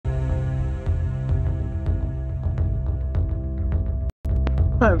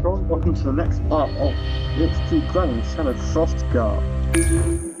Hi everyone, welcome to the next part of EXP Granny Shadow Frostgirl.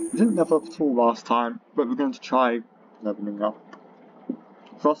 We didn't level up at all last time, but we're going to try leveling up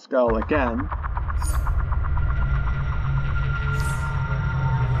Frostgirl again.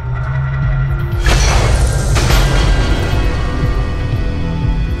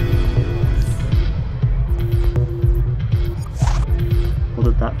 What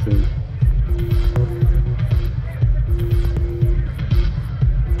did that do?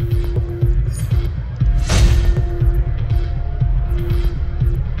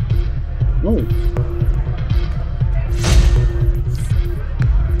 Oh.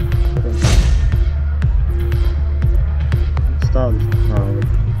 Stars powered.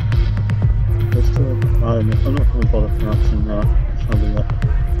 There's still, I'm not going to bother pronouncing that. Let's have a look.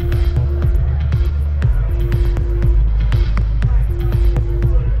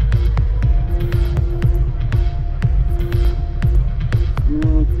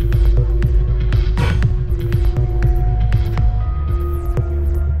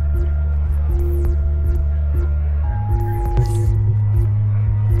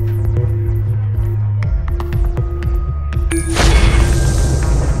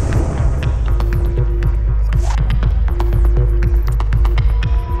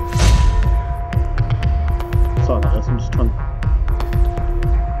 I'm just trying.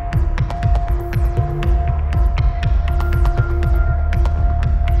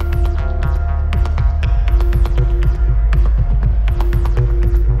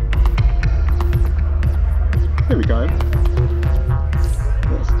 Here we go.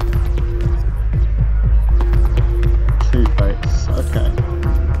 Two-Face. Okay.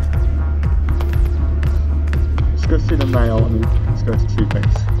 Let's go see the mail and then let's go to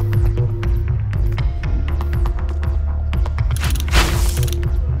Two-Face.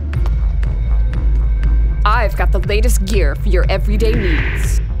 I've got the latest gear for your everyday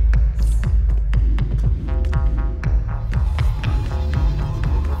needs.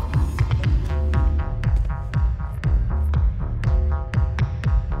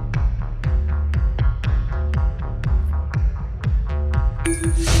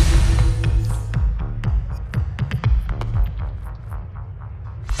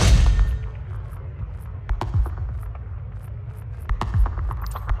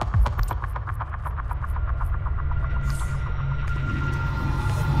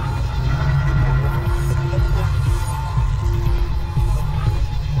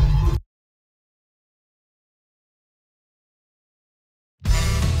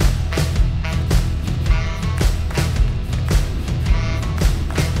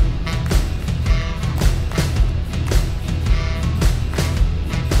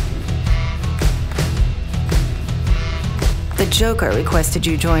 The Joker requested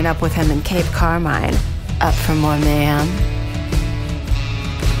you join up with him in Cape Carmine. Up for more mayhem?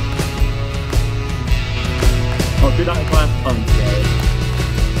 I'll do that if I have fun today.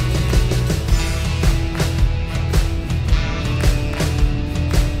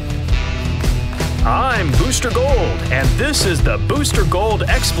 I'm Booster Gold, and this is the Booster Gold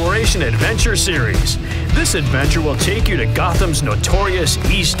Exploration Adventure Series. This adventure will take you to Gotham's notorious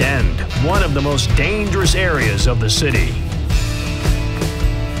East End, one of the most dangerous areas of the city.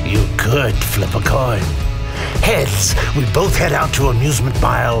 You could flip a coin. Heads, we both head out to Amusement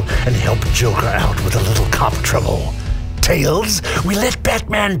Mile and help Joker out with a little cop trouble. Tails, we let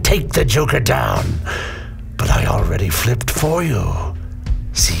Batman take the Joker down. But I already flipped for you.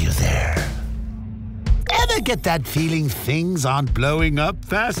 See you there. Ever get that feeling things aren't blowing up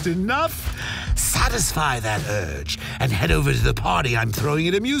fast enough? Satisfy that urge and head over to the party I'm throwing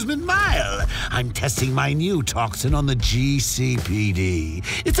at Amusement Mile. I'm testing my new toxin on the GCPD.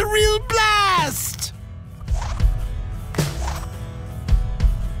 It's a real blast!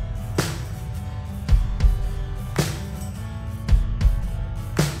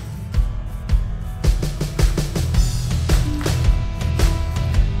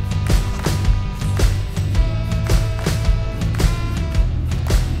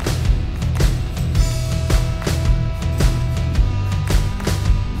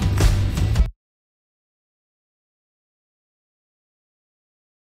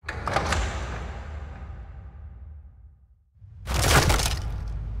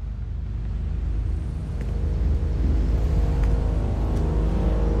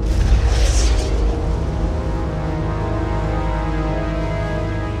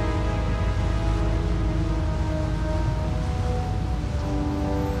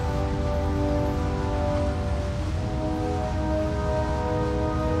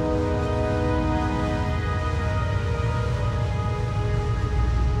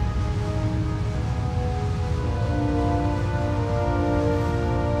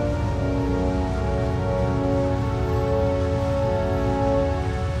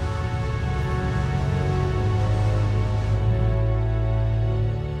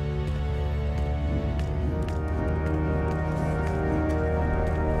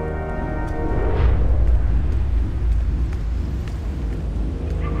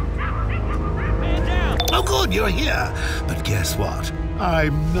 you're here. But guess what?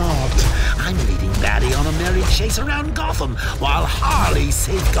 I'm not. I'm leading Maddie on a merry chase around Gotham while Harley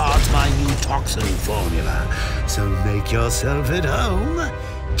safeguards my new toxin formula. So make yourself at home.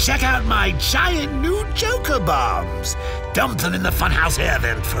 Check out my giant new Joker bombs. Dump them in the funhouse air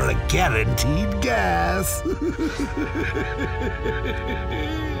vent for a guaranteed gas.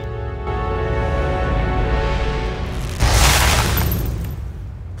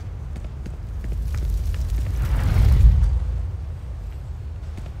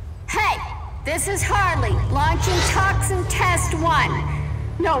 This is Harley, launching Toxin Test 1.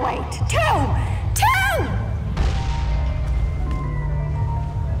 No, wait, 2!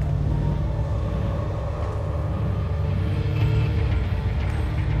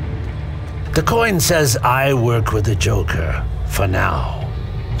 2! The coin says I work with the Joker, for now,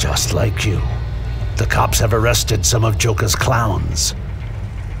 just like you. The cops have arrested some of Joker's clowns.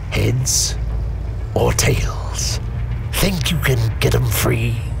 Heads or tails? Think you can get them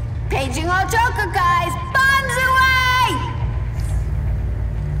free? Paging all Joker guys! Bombs away!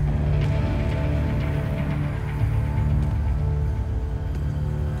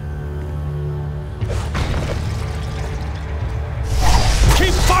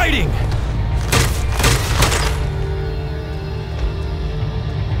 Keep fighting!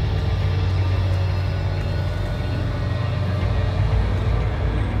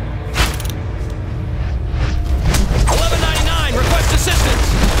 Request assistance!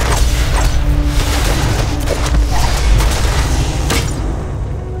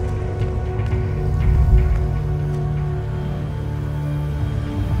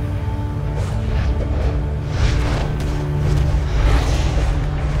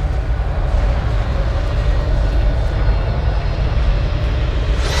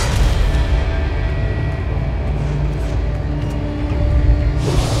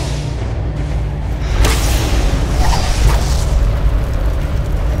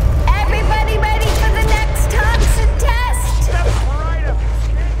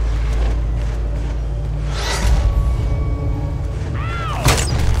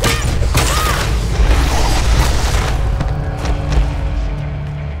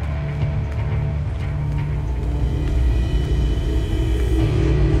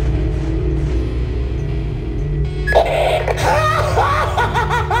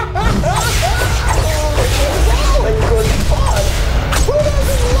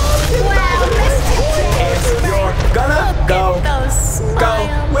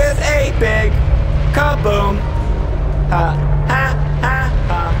 Kaboom! Ha ha ha ha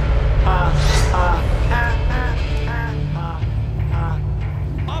ha ha ha ha ha.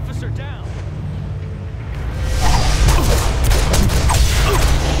 Officer down!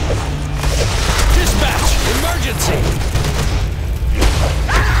 Dispatch! Emergency!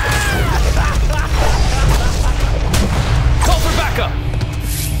 Call for backup!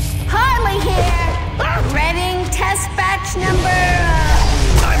 Harley here! Reading test batch number...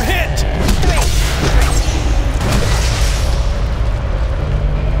 I'm hit! 3.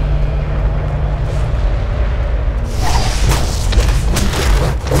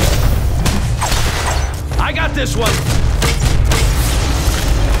 I got this one!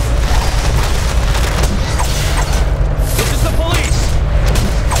 This is the police!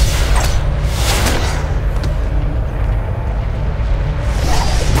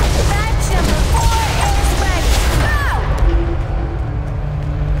 Batch number 4 is ready. Go!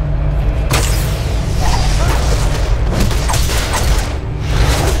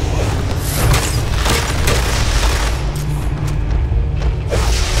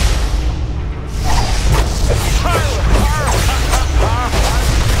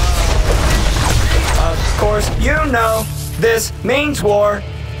 Of course, you know, this means war.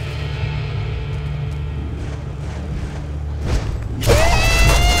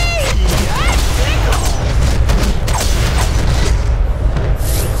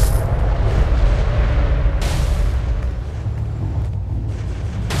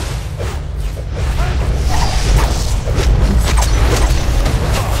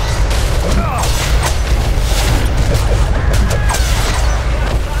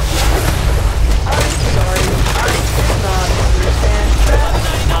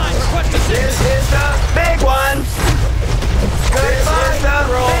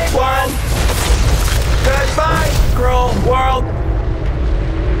 World.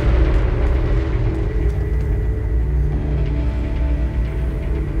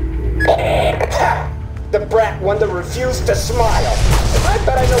 The brat one that refused to smile. I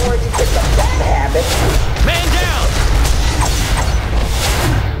bet I know where you picked up that habit. Man down!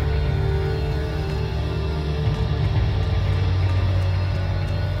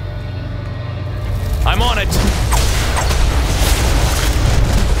 I'm on it!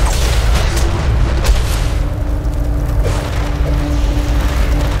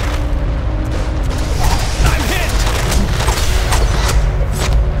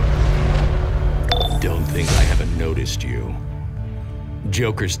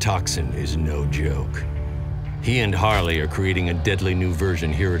 Joker's toxin is no joke. He and Harley are creating a deadly new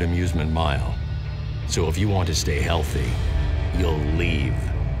version here at Amusement Mile. So if you want to stay healthy, you'll leave.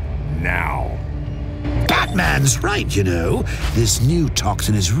 Now. Batman's right, you know. This new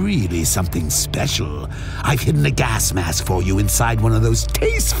toxin is really something special. I've hidden a gas mask for you inside one of those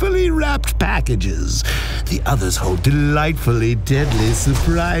tastefully wrapped packages. The others hold delightfully deadly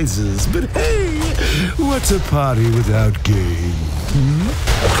surprises. But hey, what's a party without game?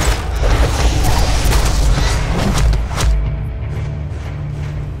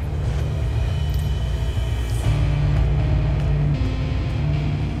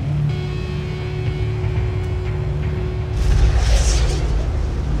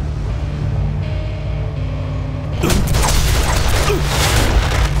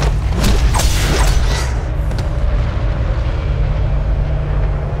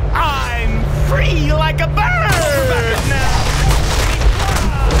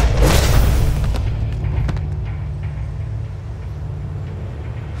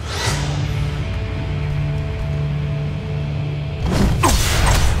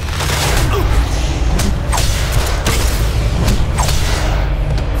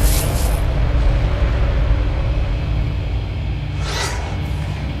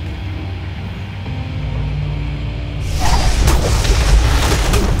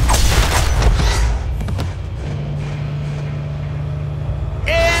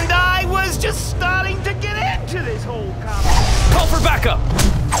 Just starting to get into this whole comedy. Call for backup!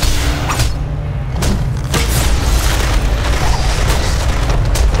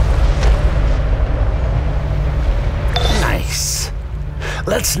 Nice.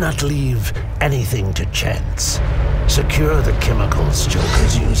 Let's not leave anything to chance. Secure the chemicals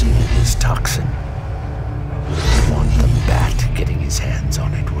Joker's using in his toxin. Wouldn't want the Bat getting his hands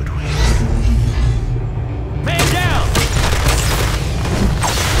on it, would we? Man down!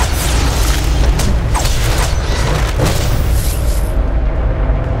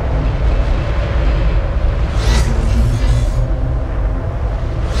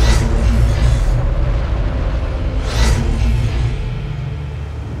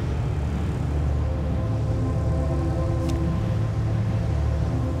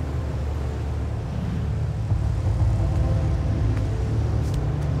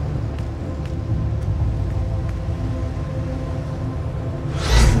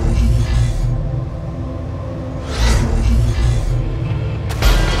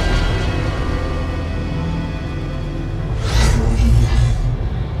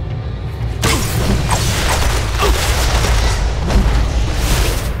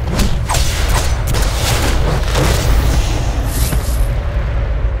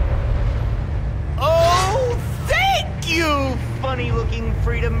 Funny-looking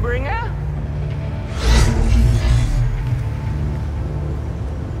freedom bringer.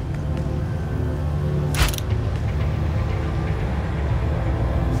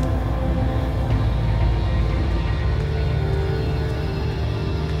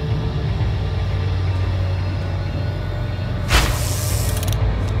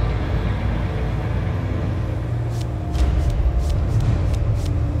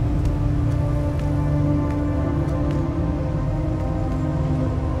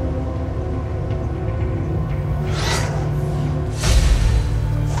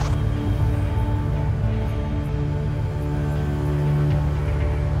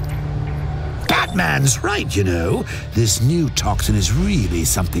 Batman's right, you know. This new toxin is really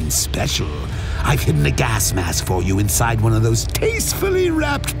something special. I've hidden a gas mask for you inside one of those tastefully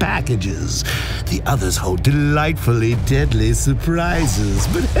wrapped packages. The others hold delightfully deadly surprises.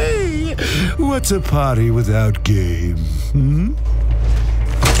 But hey, what's a party without game?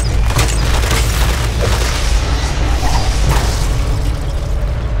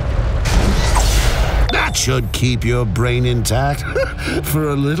 That should keep your brain intact for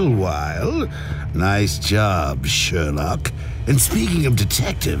a little while. Nice job, Sherlock. And speaking of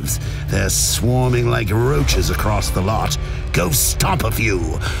detectives, they're swarming like roaches across the lot. Go stomp a few.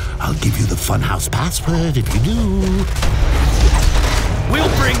 I'll give you the funhouse password if you do.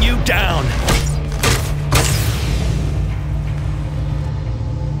 We'll bring you down.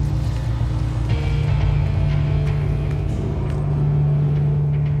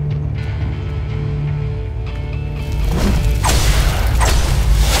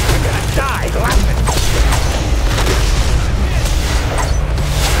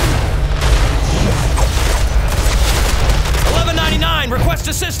 Request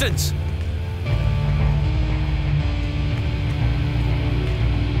assistance!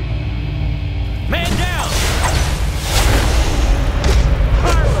 Man down!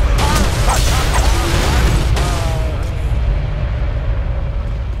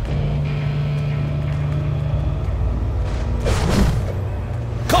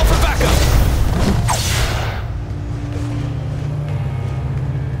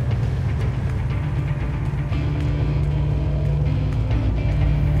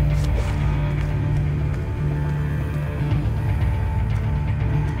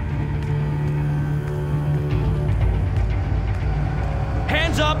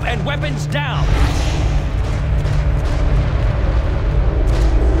 and weapons down!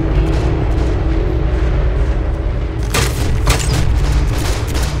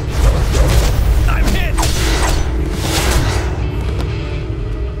 I'm hit!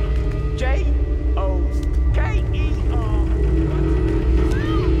 J-O-K-E-R.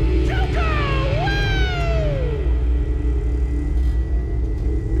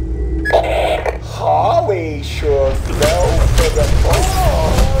 Harley sure fell for the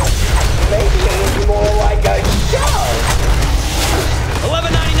ball. Maybe it was more like a shove.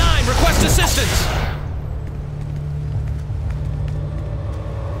 1199, request assistance!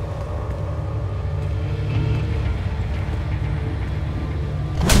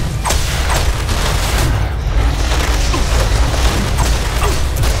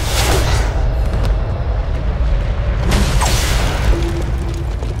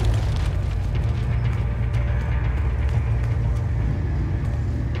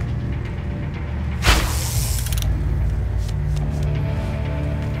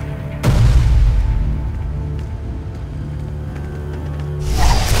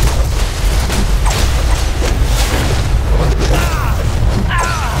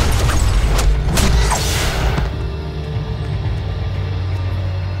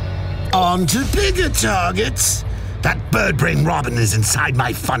 On to bigger targets. That bird-brain Robin is inside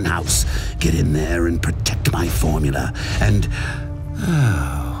my funhouse. Get in there and protect my formula. And,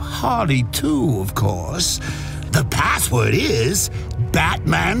 Harley too, of course. The password is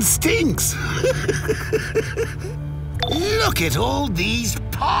Batman Stinks. Look at all these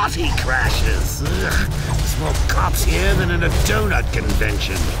party crashers. Ugh, there's more cops here than in a donut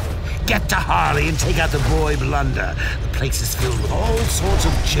convention. Get to Harley and take out the boy Blunder. The place is filled with all sorts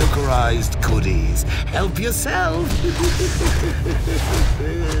of jokerized goodies. Help yourself.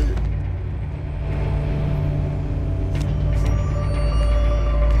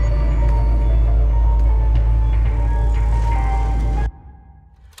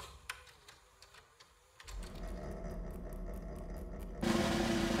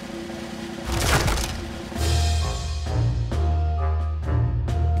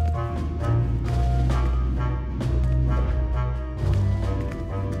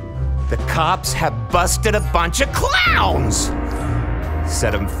 The cops have busted a bunch of clowns!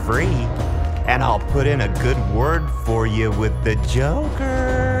 Set them free, and I'll put in a good word for you with the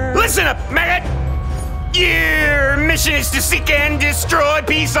Joker. Listen up, maggot! Your mission is to seek and destroy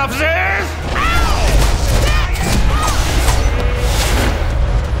peace officers! Ow!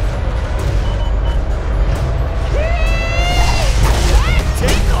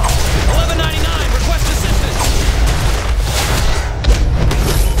 1199, request assistance!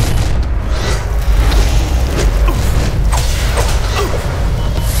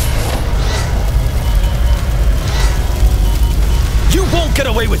 You won't get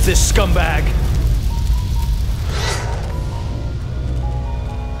away with this, scumbag!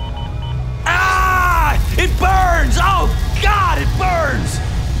 Ah! It burns! Oh, God, it burns!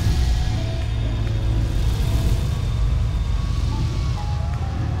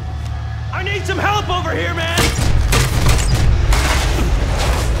 I need some help over here, man!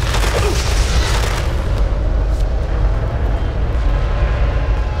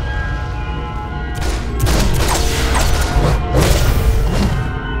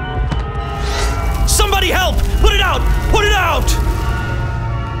 Somebody help! Put it out! Put it out!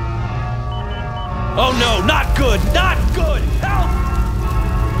 Oh no, not good! Not good! Help!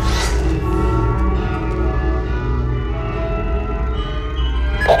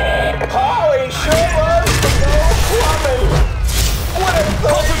 Holly sure was to go plumbing. What a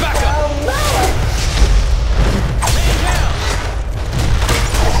Call for backup!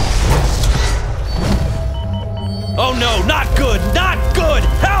 Oh no, not good! Not good!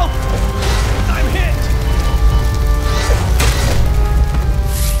 Help! I'm hit!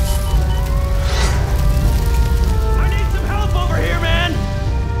 I need some help over here, man!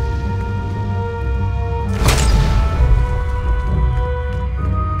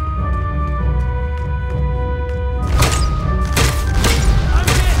 I'm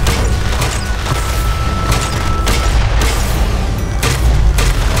hit!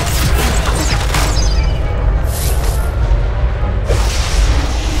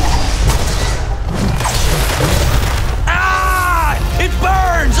 Ah! It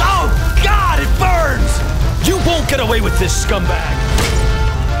burns! Oh, God, it burns! You won't get away with this, scumbag!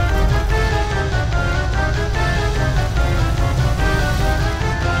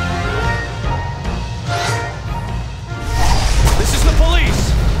 This is the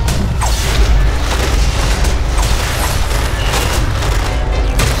police!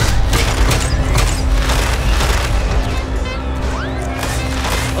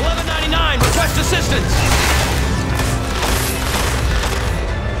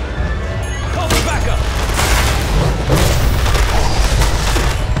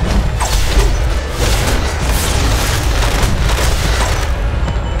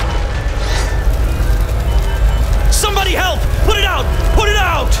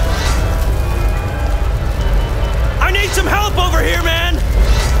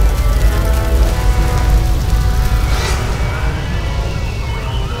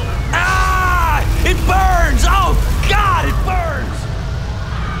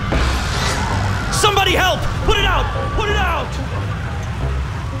 Somebody help! Put it out! Put it out!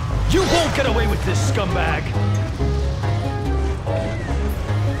 You won't get away with this, scumbag!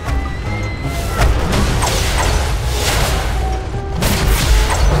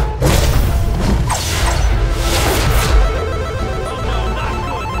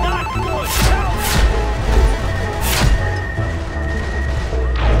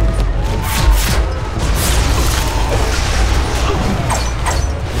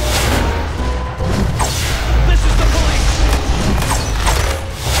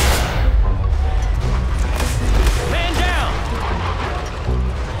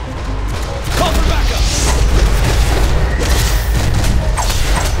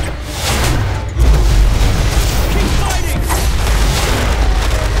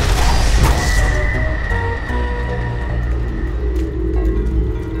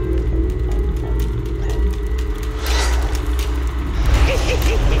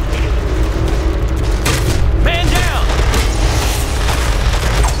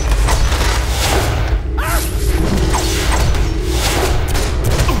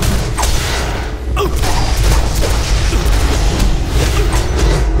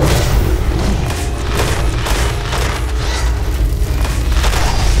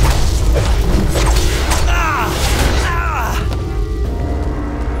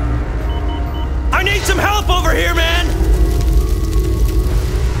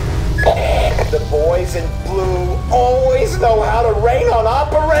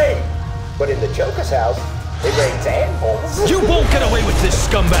 But in the Joker's house, it rains animals. You won't get away with this,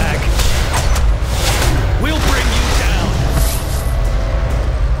 scumbag! We'll bring you down!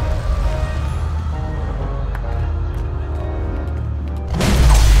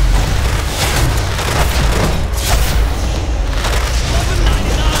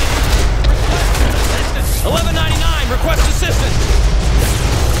 $11.99, request assistance!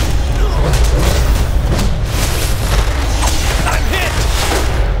 I'm hit!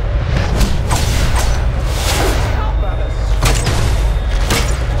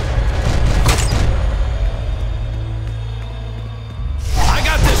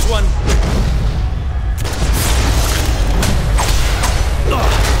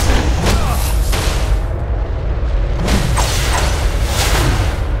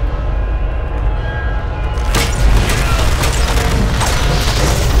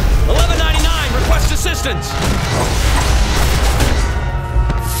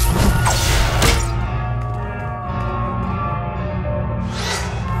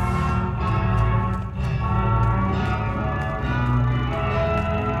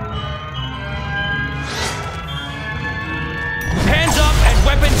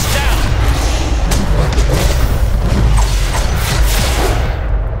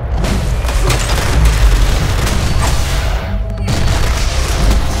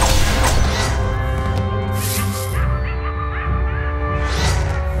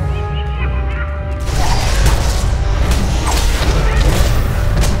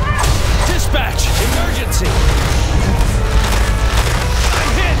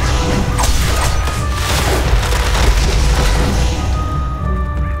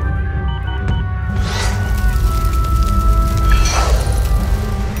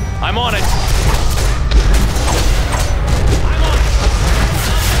 I'm on it.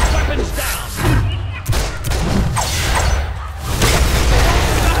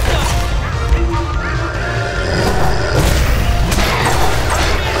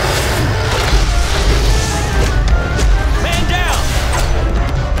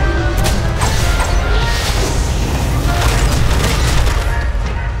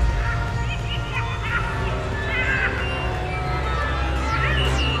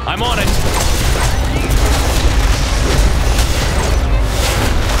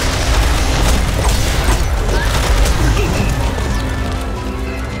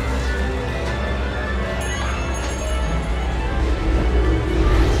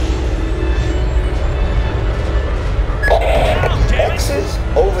 X's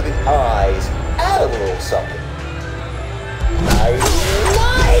over the eyes. Add a little something. I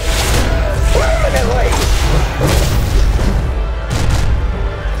like permanently.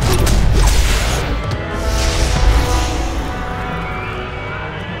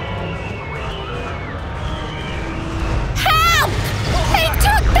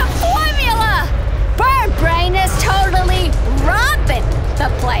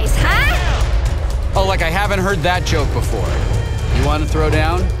 Oh, like I haven't heard that joke before. You want to throw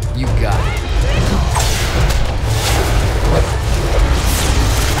down? You got it.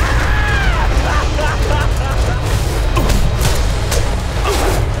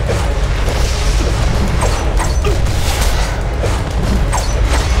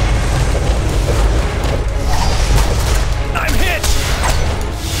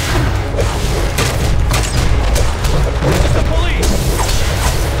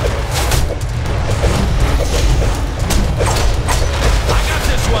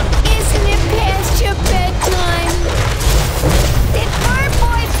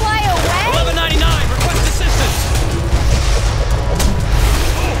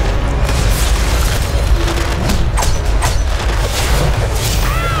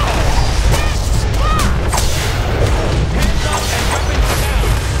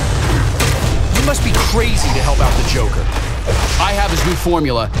 to help out the Joker. I have his new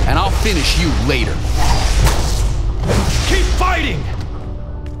formula, and I'll finish you later. Keep fighting!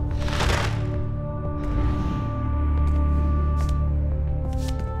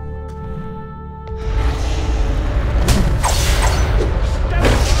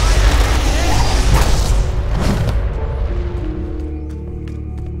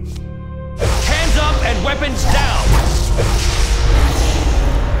 Hands up and weapons down!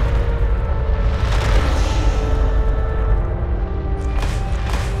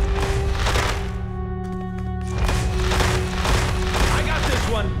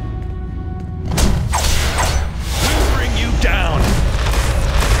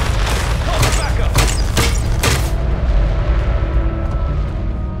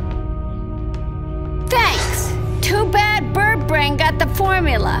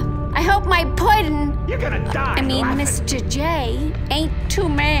 I hope my puddin', You're gonna die. I mean Mr. J, ain't too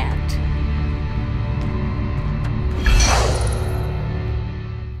mad.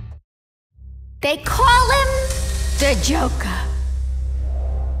 They call him the Joker.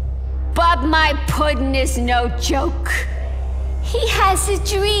 But my puddin' is no joke. He has a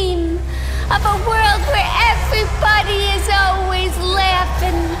dream of a world where everybody is always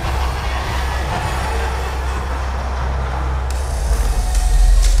laughing.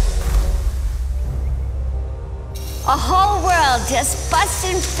 A whole world just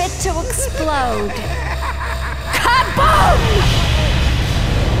busting fit to explode. Kaboom!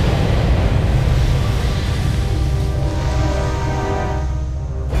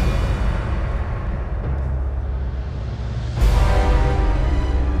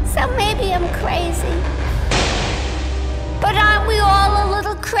 So maybe I'm crazy. But aren't we all a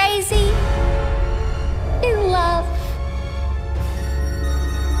little crazy? In love.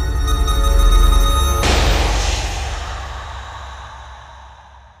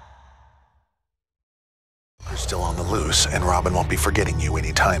 Still on the loose, and Robin won't be forgetting you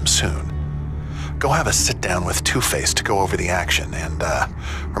anytime soon. Go have a sit-down with Two-Face to go over the action, and,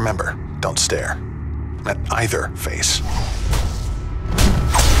 remember, don't stare. At either face.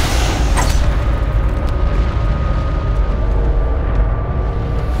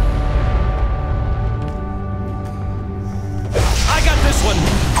 I got this one!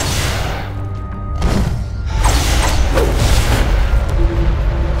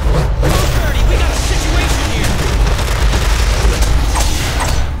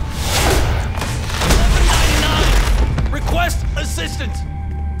 Assistance!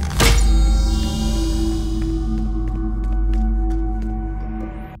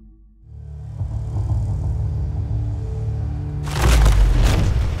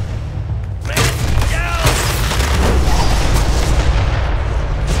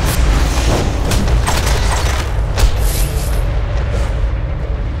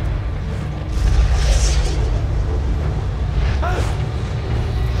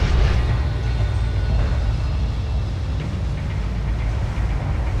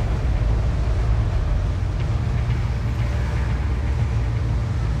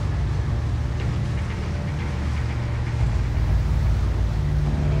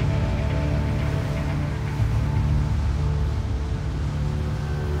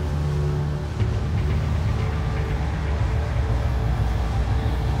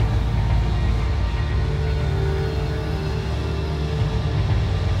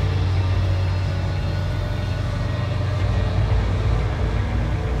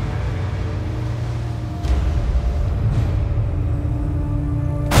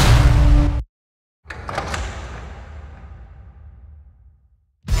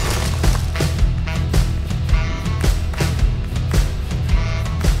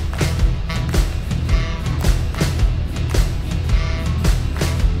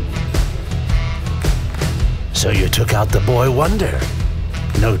 So you took out the boy wonder?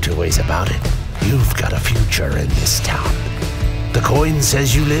 No two ways about it. You've got a future in this town. The coin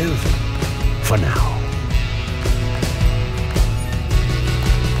says you live. For now.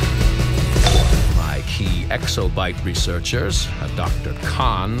 My key exobyte researchers, Dr.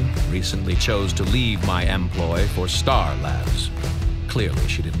 Khan, recently chose to leave my employ for Star Labs. Clearly,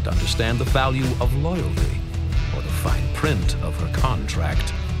 she didn't understand the value of loyalty or the fine print of her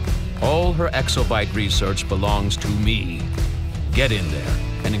contract. All her exobyte research belongs to me. Get in there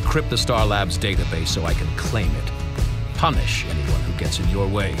and encrypt the Star Labs database so I can claim it. Punish anyone who gets in your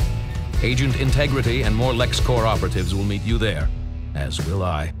way. Agent Integrity and more LexCorp operatives will meet you there, as will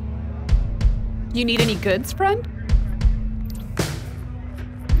I. You need any goods, friend?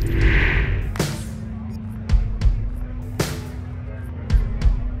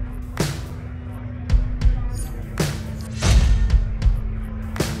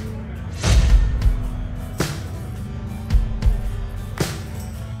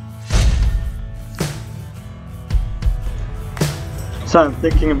 So I'm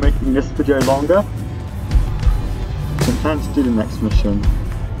thinking of making this video longer. I'm planning to do the next mission.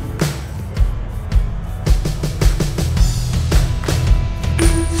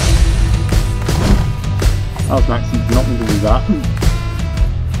 That was an accident, did not mean to do that.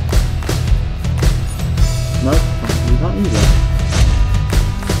 No, can't do that either.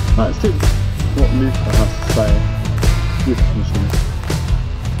 Right, let's do what Luther has to say. Luther's mission.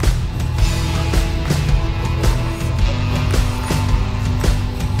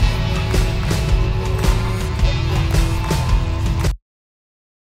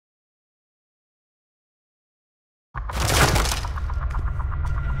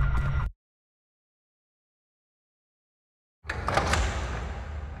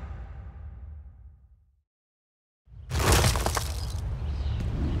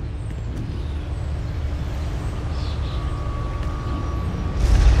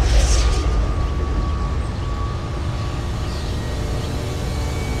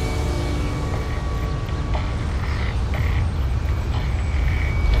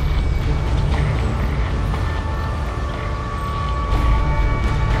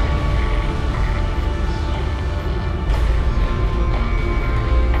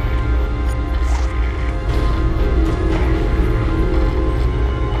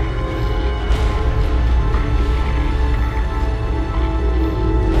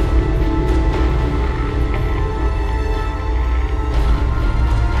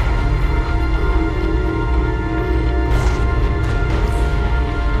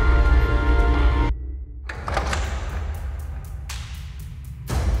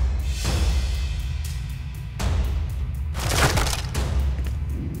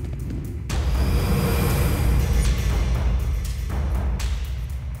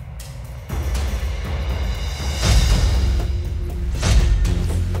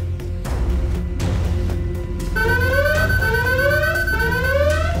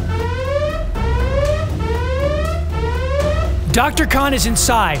 Dr. Khan is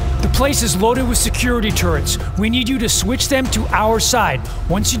inside. The place is loaded with security turrets. We need you to switch them to our side.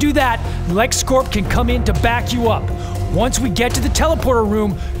 Once you do that, LexCorp can come in to back you up. Once we get to the teleporter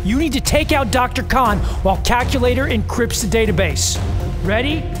room, you need to take out Dr. Khan while Calculator encrypts the database.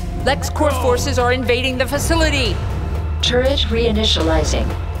 Ready? LexCorp forces are invading the facility. Turret reinitializing.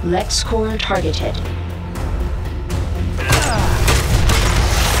 LexCorp targeted.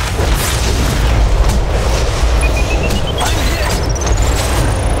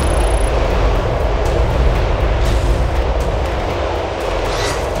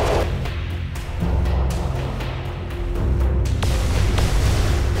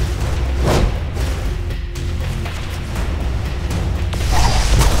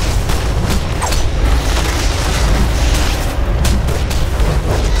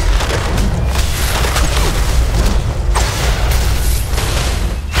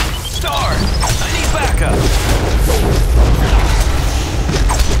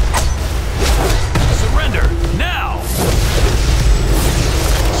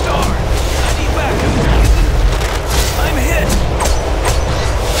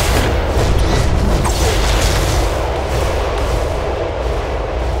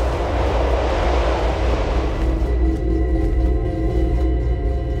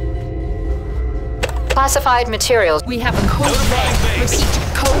 Classified materials. We have a code red. Repeat,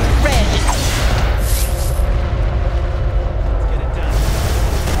 code red.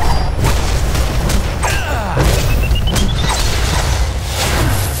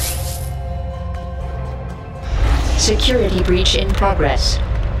 Security breach in progress.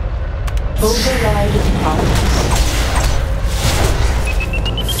 Override in progress.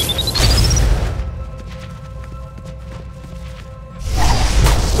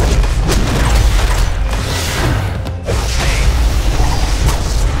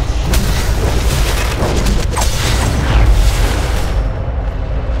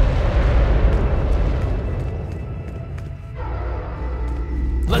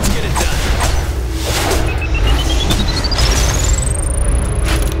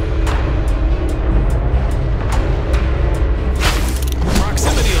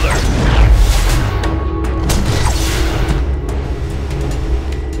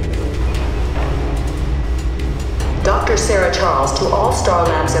 To all Star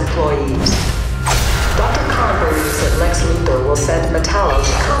Labs employees. Dr. Khan believes that Lex Luthor will send Metallo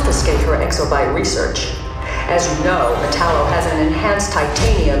to confiscate her exobyte research. As you know, Metallo has an enhanced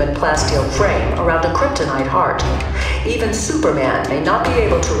titanium and plasteel frame around a kryptonite heart. Even Superman may not be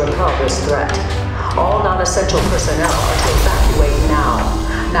able to repel this threat. All non-essential personnel are to evacuate now.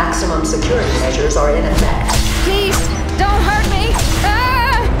 Maximum security measures are in effect. Please, don't hurt me! Ah!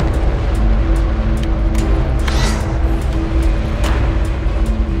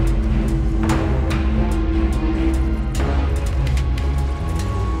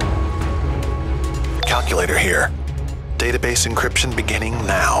 here. Database encryption beginning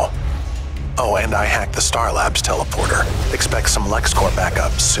now. Oh, and I hacked the Star Labs teleporter. Expect some LexCorp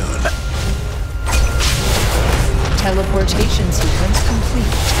backup soon. Teleportation sequence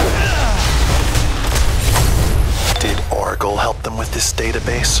complete. Did Oracle help them with this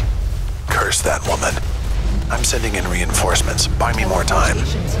database? Curse that woman. I'm sending in reinforcements. Buy me more time.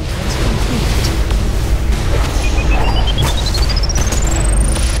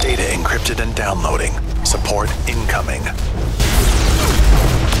 Data encrypted and downloading. Support incoming.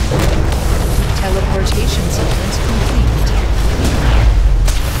 Teleportation sequence complete.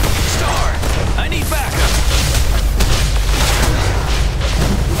 Star, I need backup.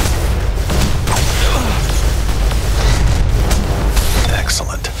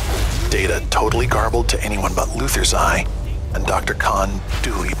 Excellent. Data totally garbled to anyone but Luther's eye, and Dr. Khan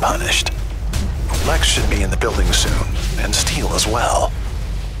duly punished. Lex should be in the building soon, and Steel as well.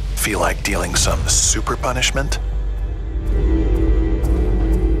 Feel like dealing some super punishment?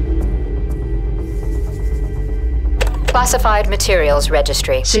 Classified Materials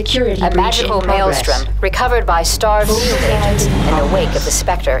Registry. Security A breach magical in progress. maelstrom recovered by starved field agents in the wake of the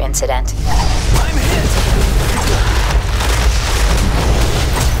Spectre incident. I'm hit.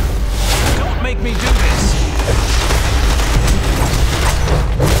 Don't make me do this.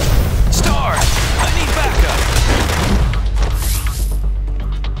 Star, I need backup.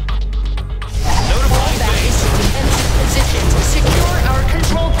 Notifying base. Defensive positions. Secure our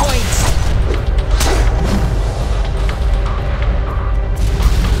control points.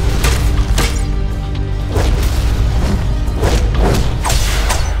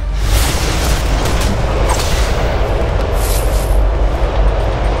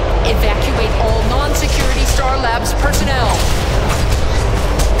 Evacuate all non-security Star Labs personnel.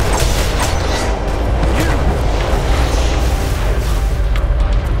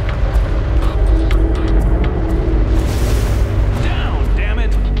 Down, damn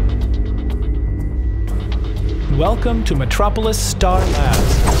it. Welcome to Metropolis Star Labs.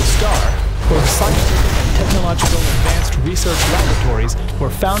 STAR, or Scientific and Technological Advanced Research Laboratories, were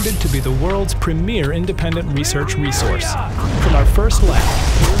founded to be the world's premier independent research resource. From our first lab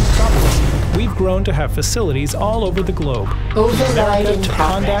here in Metropolis, we've grown to have facilities all over the globe. Override America in to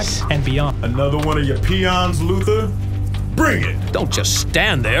progress. Kondak and beyond. Another one of your peons, Luther? Bring it! Don't just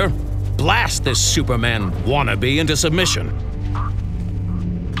stand there. Blast this Superman wannabe into submission.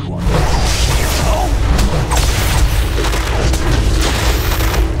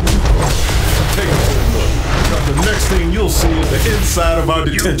 Take a good look. Because the next thing you'll see is the inside of our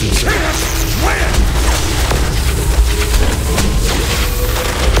detention center.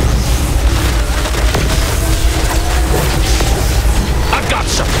 I've got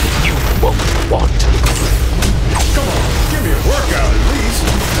something you won't want. Come on, give me a workout at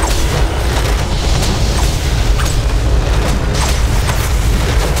least.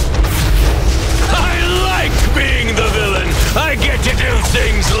 I like being the villain. I get to do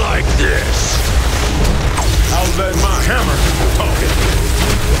things like this. I'll let my hammer do the talking.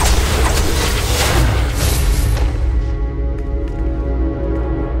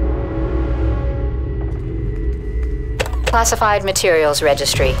 Classified Materials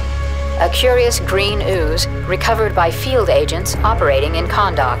Registry. A curious green ooze recovered by field agents operating in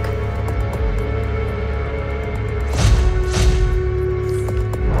Kondak.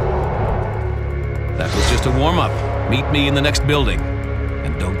 That was just a warm-up. Meet me in the next building.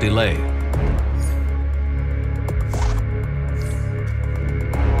 And don't delay.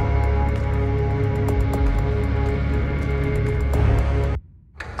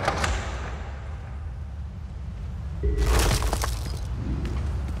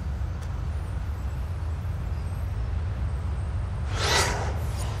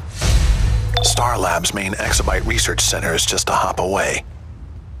 Star Labs' main exabyte research center is just a hop away.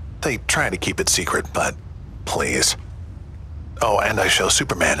 They try to keep it secret, but please. Oh, and I show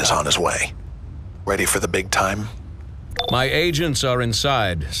Superman is on his way. Ready for the big time? My agents are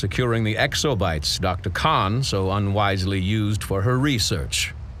inside, securing the exobytes Dr. Khan so unwisely used for her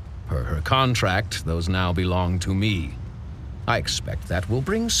research. Per her contract, those now belong to me. I expect that will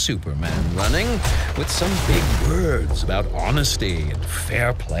bring Superman running with some big words about honesty and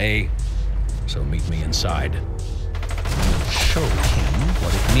fair play. So meet me inside. Show him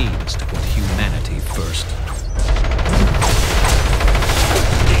what it means to put humanity first.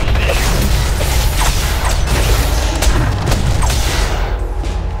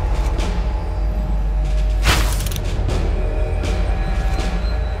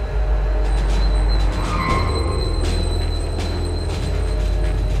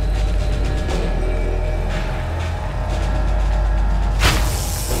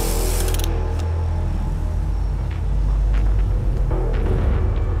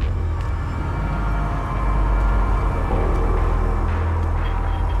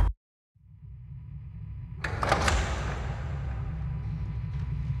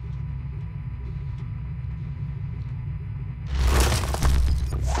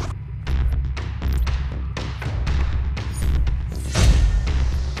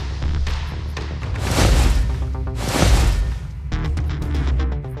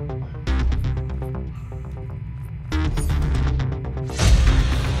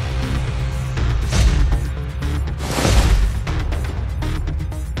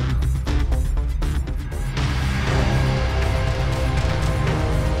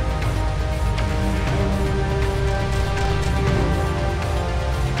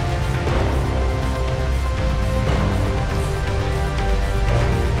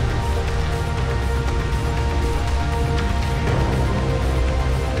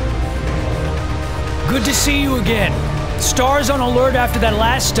 to see you again. Star's on alert after that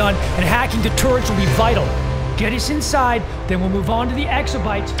last stunt, and hacking the turrets will be vital. Get us inside, then we'll move on to the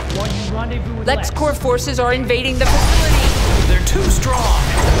exobytes while you rendezvous with Lex. LexCorp forces are invading the facility. They're too strong.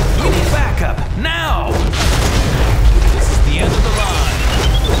 We need backup, now! This is the end of the line.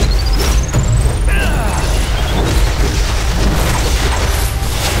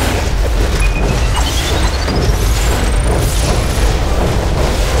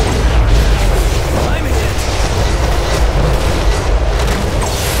 I'm hit.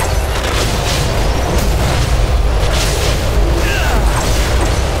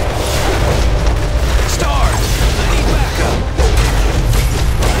 Star, I need backup.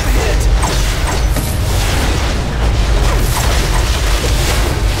 I'm hit.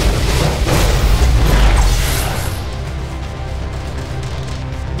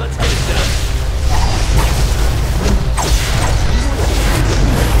 Let's get it done.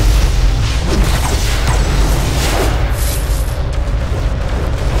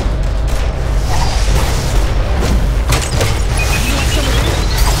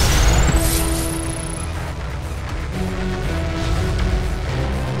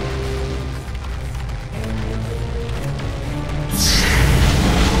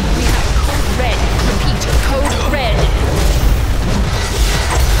 Red. Repeat, code red.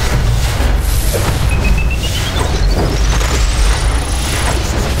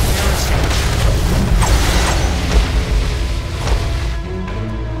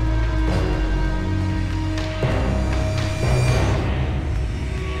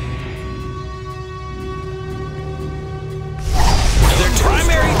 Their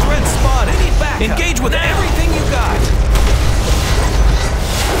primary threat spotted. Engage with everything you got.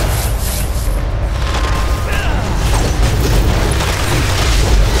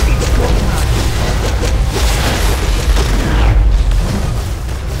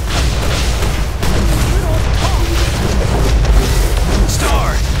 Star,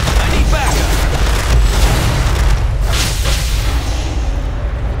 I need backup.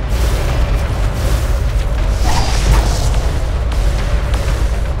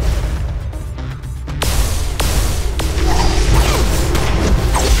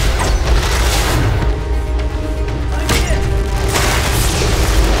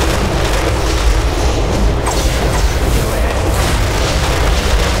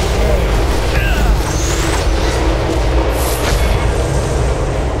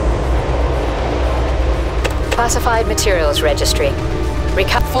 Classified Materials Registry.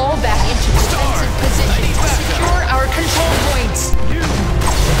 Fall back into defensive position to secure our control points.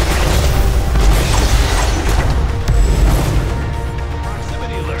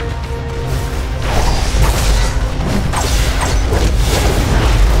 Proximity alert.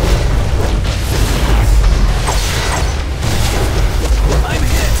 I'm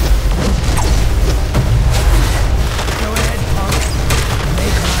hit. Go ahead, punk.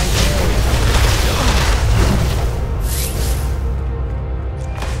 Make my day.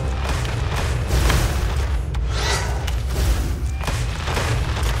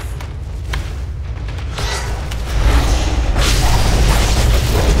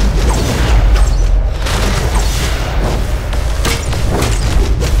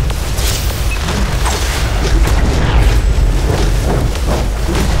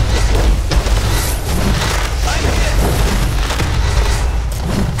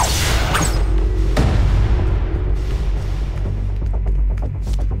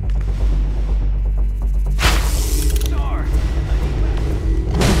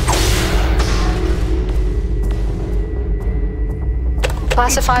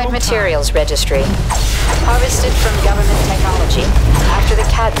 Classified Materials Registry. Harvested from government technology after the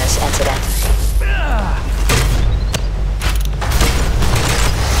Cadmus incident.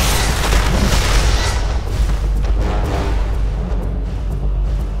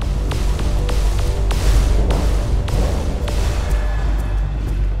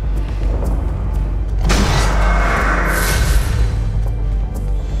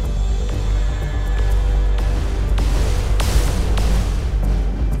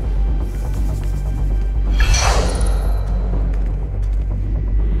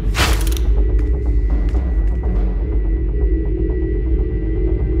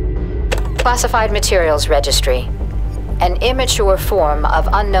 Classified Materials Registry. An immature form of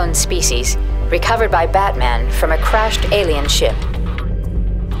unknown species recovered by Batman from a crashed alien ship.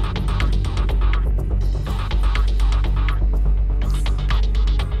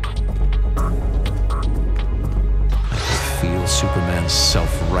 Feel Superman's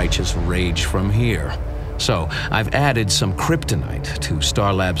self-righteous rage from here. So, I've added some kryptonite to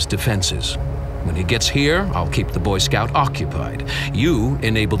Star Lab's defenses. When he gets here, I'll keep the Boy Scout occupied. You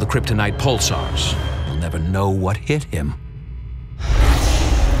enable the kryptonite pulsars. never know what hit him.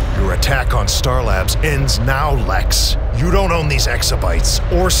 Your attack on Star Labs ends now, Lex. You don't own these exabytes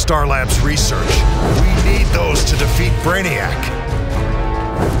or Star Labs research. We need those to defeat Brainiac.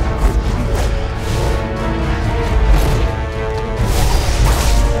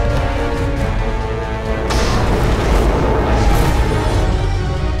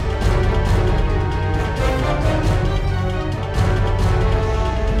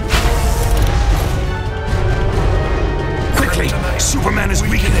 Superman is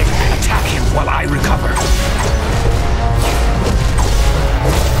weakening. Attack him while I recover.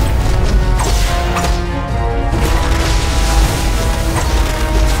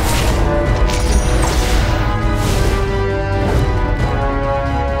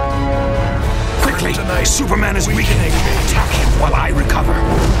 Quickly! Superman is weakening. Attack him while I recover.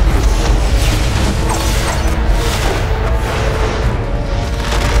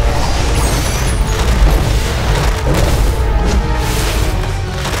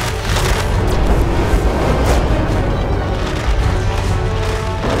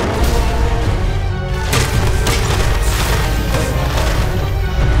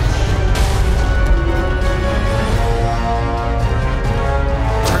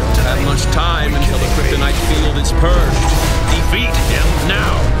 Time until the kryptonite field is purged. Defeat him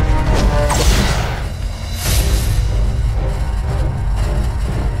now!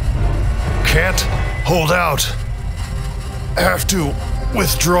 Can't hold out. Have to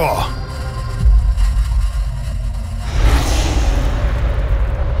withdraw.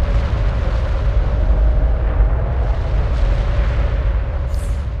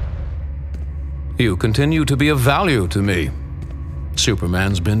 You continue to be of value to me.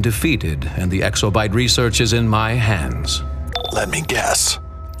 Superman's been defeated, and the exobyte research is in my hands. Let me guess.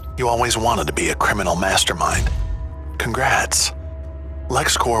 You always wanted to be a criminal mastermind. Congrats.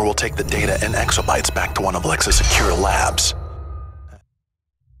 LexCorp will take the data and exobytes back to one of Lex's secure labs.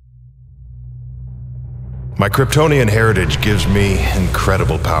 My Kryptonian heritage gives me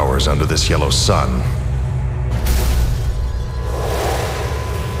incredible powers under this yellow sun.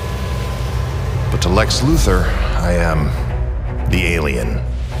 But to Lex Luthor, I am the alien.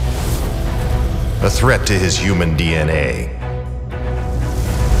 A threat to his human DNA.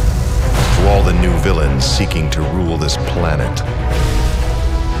 To all the new villains seeking to rule this planet.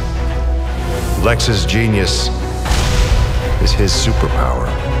 Lex's genius is his superpower,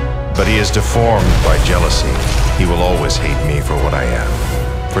 but he is deformed by jealousy. He will always hate me for what I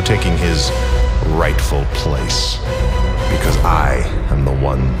am, for taking his rightful place, because I am the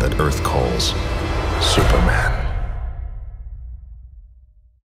one that Earth calls Superman.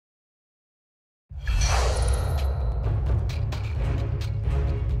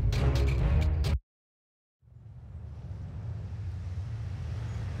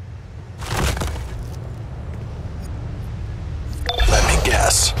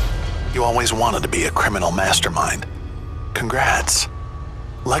 You always wanted to be a criminal mastermind. Congrats.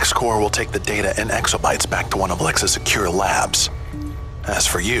 LexCorp will take the data and exobytes back to one of Lex's secure labs. As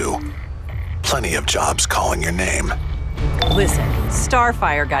for you, plenty of jobs calling your name. Listen,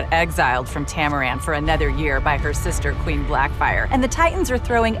 Starfire got exiled from Tamaran for another year by her sister, Queen Blackfire, and the Titans are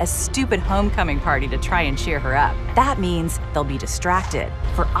throwing a stupid homecoming party to try and cheer her up. That means they'll be distracted.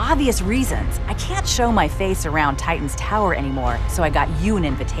 For obvious reasons, I can't show my face around Titan's Tower anymore, so I got you an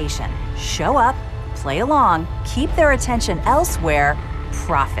invitation. Show up, play along, keep their attention elsewhere,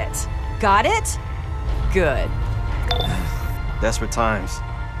 profit. Got it? Good. Desperate times.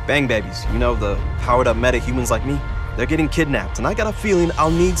 Bang babies, you know, the powered-up meta-humans like me. They're getting kidnapped, and I got a feeling I'll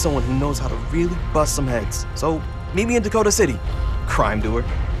need someone who knows how to really bust some heads. So, meet me in Dakota City, crime doer.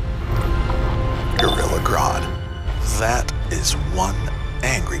 Gorilla Grodd. That is one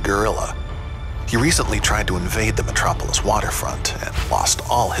angry gorilla. He recently tried to invade the Metropolis waterfront and lost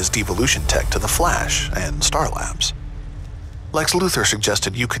all his devolution tech to the Flash and Star Labs. Lex Luthor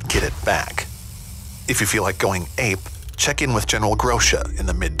suggested you could get it back. If you feel like going ape, check in with General Grosha in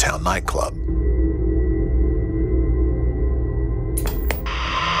the Midtown nightclub.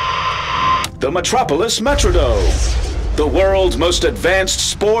 The Metropolis Metrodome, the world's most advanced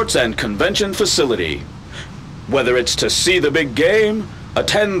sports and convention facility. Whether it's to see the big game,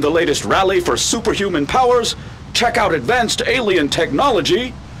 attend the latest rally for superhuman powers, check out advanced alien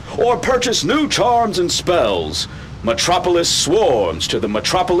technology, or purchase new charms and spells, Metropolis swarms to the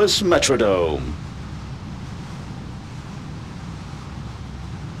Metropolis Metrodome.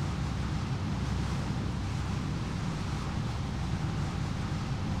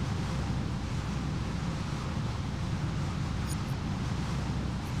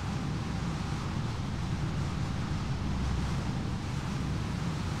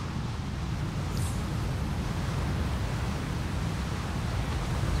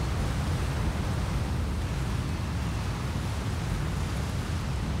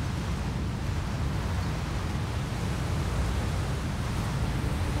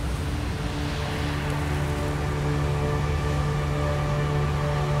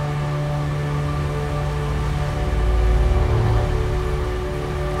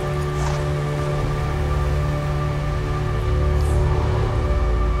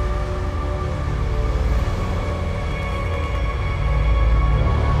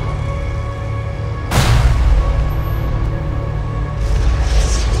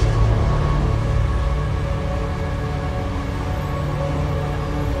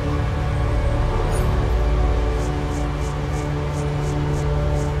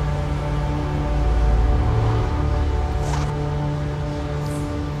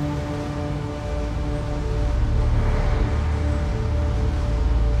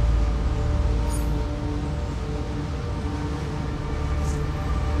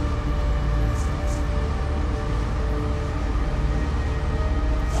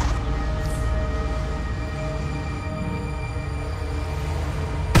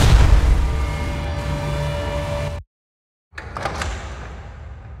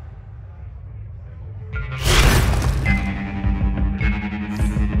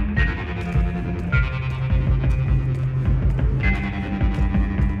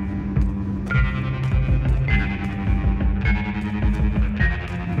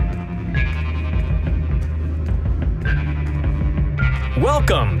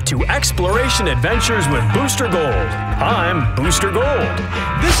 Welcome to Exploration Adventures with Booster Gold. I'm Booster Gold.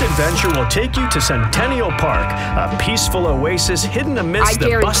 This adventure will take you to Centennial Park, a peaceful oasis hidden amidst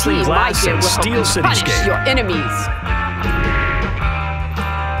the bustling glass and steel cityscape. Punish your enemies.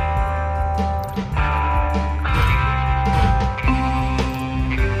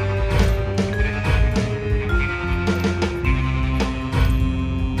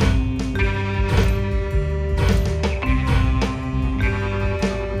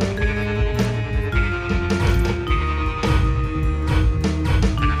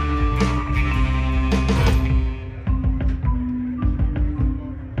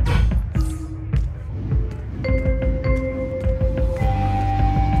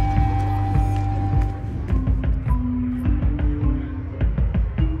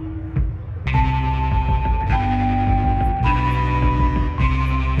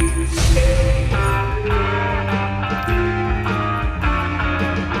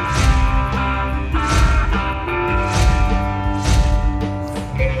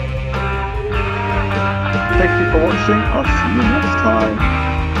 Thank you for watching, I'll see you next time.